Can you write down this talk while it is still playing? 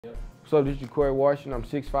Yep. What's up, this is JACORY Washington. I'm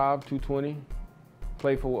 6'5", 220.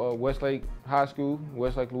 Play for Westlake High School,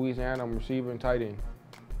 Westlake, Louisiana. I'm a receiver and tight end.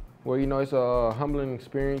 Well, it's a humbling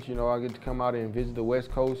experience. I get to come out and visit the West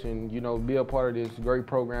Coast and, be a part of this great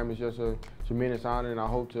program. It's just a tremendous honor, and I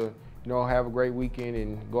hope to, have a great weekend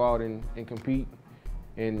and go out and compete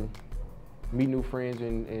and meet new friends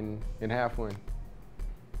and have fun.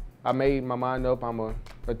 I made my mind up. I'm going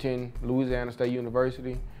to attend Louisiana State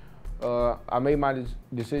University. I made my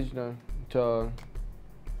decision to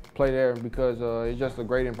play there because it's just a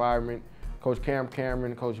great environment. Coach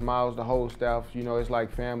Cameron, Coach Miles, the whole staff, it's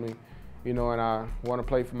like family, and I want to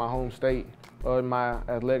play for my home state in my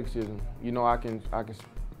athleticism. I can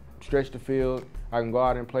stretch the field. I can go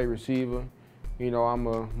out and play receiver. I'm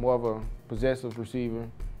more of a possessive receiver,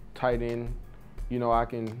 tight end.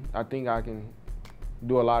 I think I can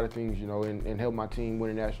do a lot of things, and help my team win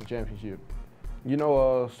a national championship.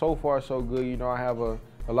 So far so good. I have a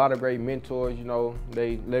lot of great mentors.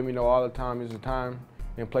 They let me know all the time there's a time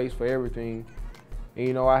and place for everything.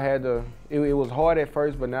 And, I had to. It was hard at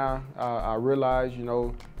first, but now I realize,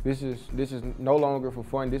 this is no longer for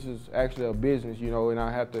fun. This is actually a business, and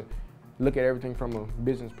I have to look at everything from a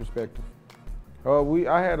business perspective.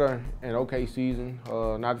 I had an okay season,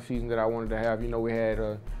 not the season that I wanted to have. We had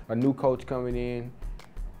a new coach coming in.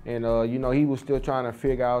 And, he was still trying to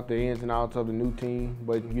figure out the ins and outs of the new team.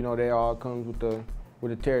 But, that all comes with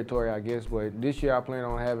the territory, I guess. But this year I plan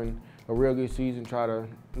on having a real good season, try to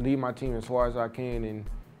lead my team as far as I can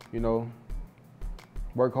and,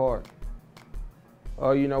 work hard.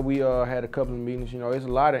 We had a couple of meetings. There's a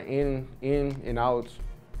lot of in and outs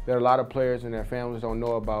that a lot of players and their families don't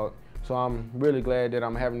know about. So I'm really glad that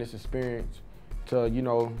I'm having this experience to,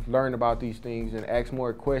 learn about these things and ask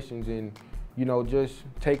more questions and, just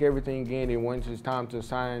take everything in, and once it's time to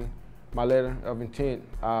sign my letter of intent,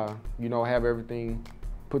 have everything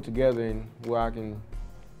put together and where I can,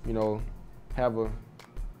 have a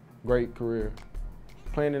great career.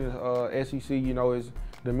 Playing in the SEC, is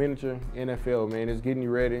the miniature NFL, man. It's getting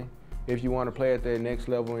you ready if you want to play at that next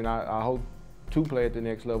level, and I hope to play at the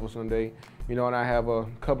next level someday. And I have a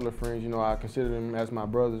couple of friends, I consider them as my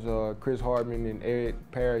brothers, Chris Hardman and Ed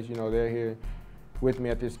Parrish, they're here with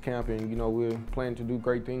me at this camp, and we're planning to do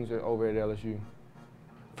great things over at LSU.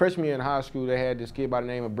 Freshman year in high school, they had this kid by the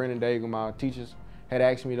name of Brendan Daigle. My teachers had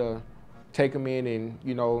asked me to take him in and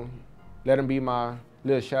let him be my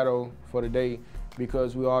little shadow for the day,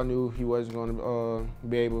 because we all knew he wasn't going to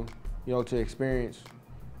be able to experience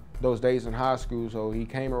those days in high school. So he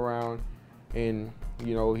came around, and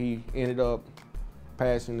he ended up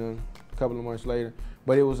passing a couple of months later.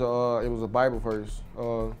 But it was a Bible verse,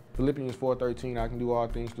 Philippians 4:13. I can do all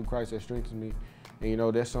things through Christ that strengthens me,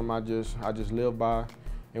 and that's something I just live by.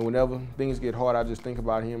 And whenever things get hard, I just think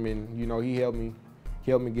about him, and he helped me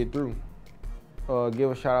get through. Give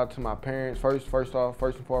a shout out to my parents first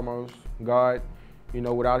and foremost, God.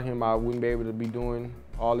 Without him, I wouldn't be able to be doing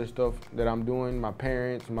all this stuff that I'm doing. My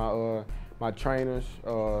parents, my trainers,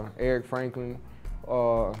 Eric Franklin,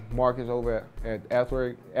 Marcus over at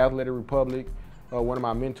Athletic Republic. One of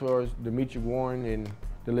my mentors, Dimitri Warren, and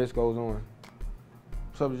the list goes on.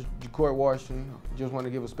 So, JACORY Washington, just want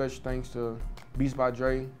to give a special thanks to Beats by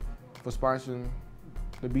Dre for sponsoring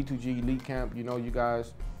the B2G Elite Camp. You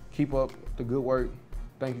guys keep up the good work.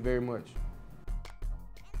 Thank you very much.